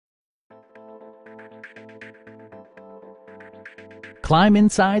Climb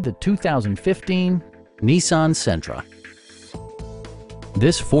inside the 2015 Nissan Sentra.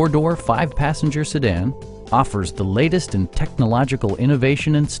 This four-door, five-passenger sedan offers the latest in technological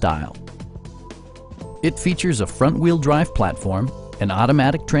innovation and style. It features a front-wheel drive platform, an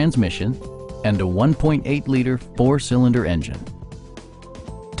automatic transmission, and a 1.8-liter four-cylinder engine.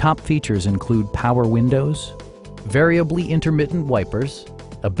 Top features include power windows, variably intermittent wipers,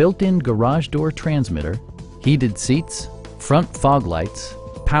 a built-in garage door transmitter, heated seats, front fog lights,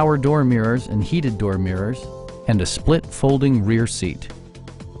 power door mirrors and heated door mirrors, and a split folding rear seat.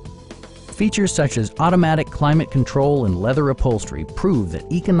 Features such as automatic climate control and leather upholstery prove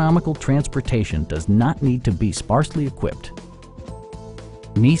that economical transportation does not need to be sparsely equipped.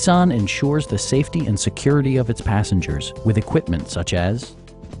 Nissan ensures the safety and security of its passengers with equipment such as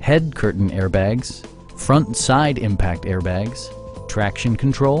head curtain airbags, front and side impact airbags, traction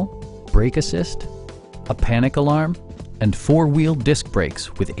control, brake assist, a panic alarm, and four-wheel disc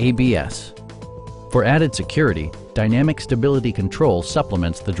brakes with ABS. For added security, dynamic stability control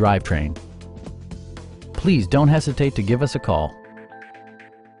supplements the drivetrain. Please don't hesitate to give us a call.